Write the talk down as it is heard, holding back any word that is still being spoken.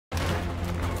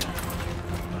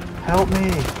Help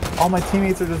me! All my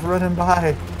teammates are just running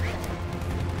by.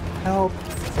 Help!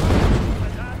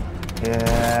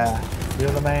 Yeah,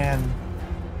 you're the man.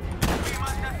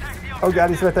 Oh god,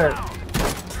 he's right there. God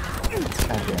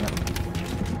damn it.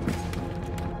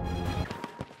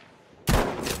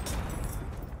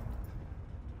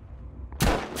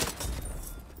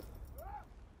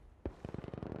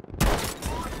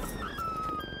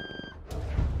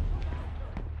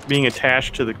 Being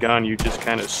attached to the gun, you just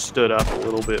kind of stood up a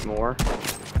little bit more.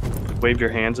 Waved your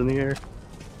hands in the air.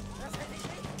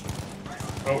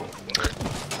 Oh.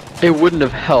 It wouldn't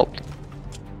have helped.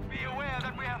 Be aware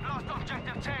that we have lost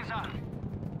objective Caesar.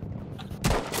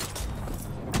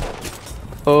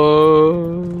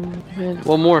 Oh man,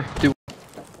 one more. Dude.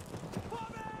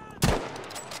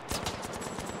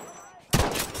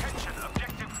 Attention,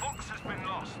 objective Fox has been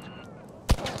lost.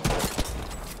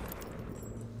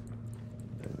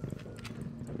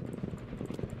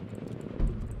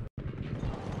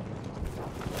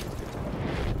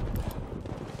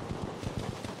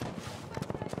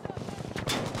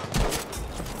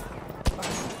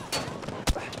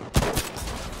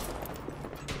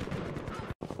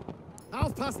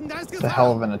 It's a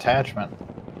hell of an attachment.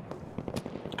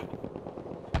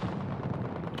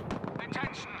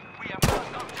 Attention, we have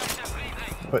lost objective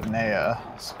leading. Putting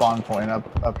a spawn point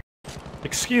up.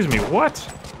 Excuse me, what?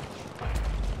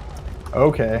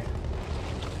 Okay.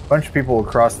 Bunch of people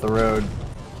across the road.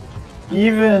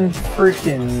 Even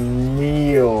freaking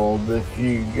kneeled if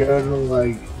you go to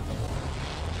like.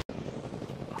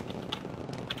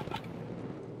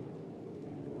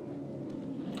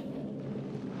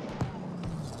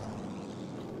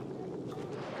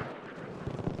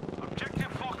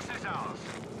 Objective Fox is ours.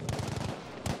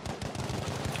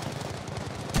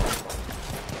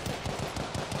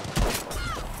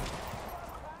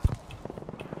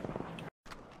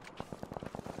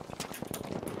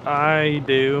 I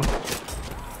do.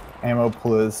 Ammo,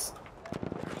 please.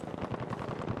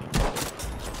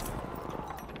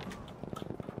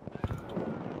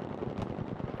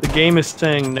 The game is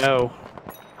saying no.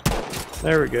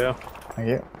 There we go. Thank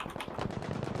you.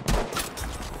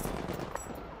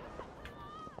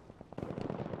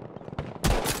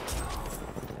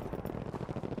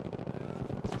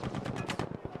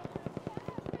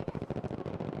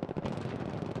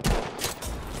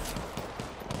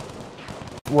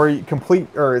 Where you complete,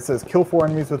 or it says kill 4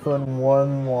 enemies within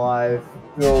 1 life,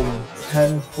 build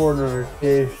 10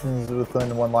 fortifications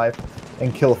within 1 life,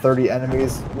 and kill 30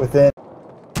 enemies within.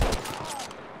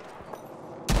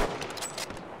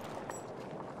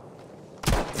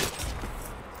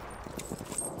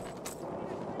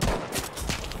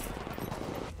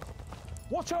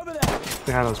 Watch over there.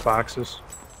 Behind those boxes.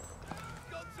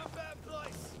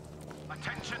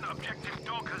 Attention, objective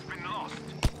dog has been lost.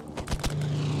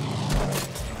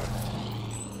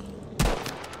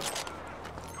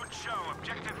 Good show,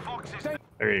 objective Fox is...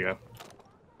 There you go.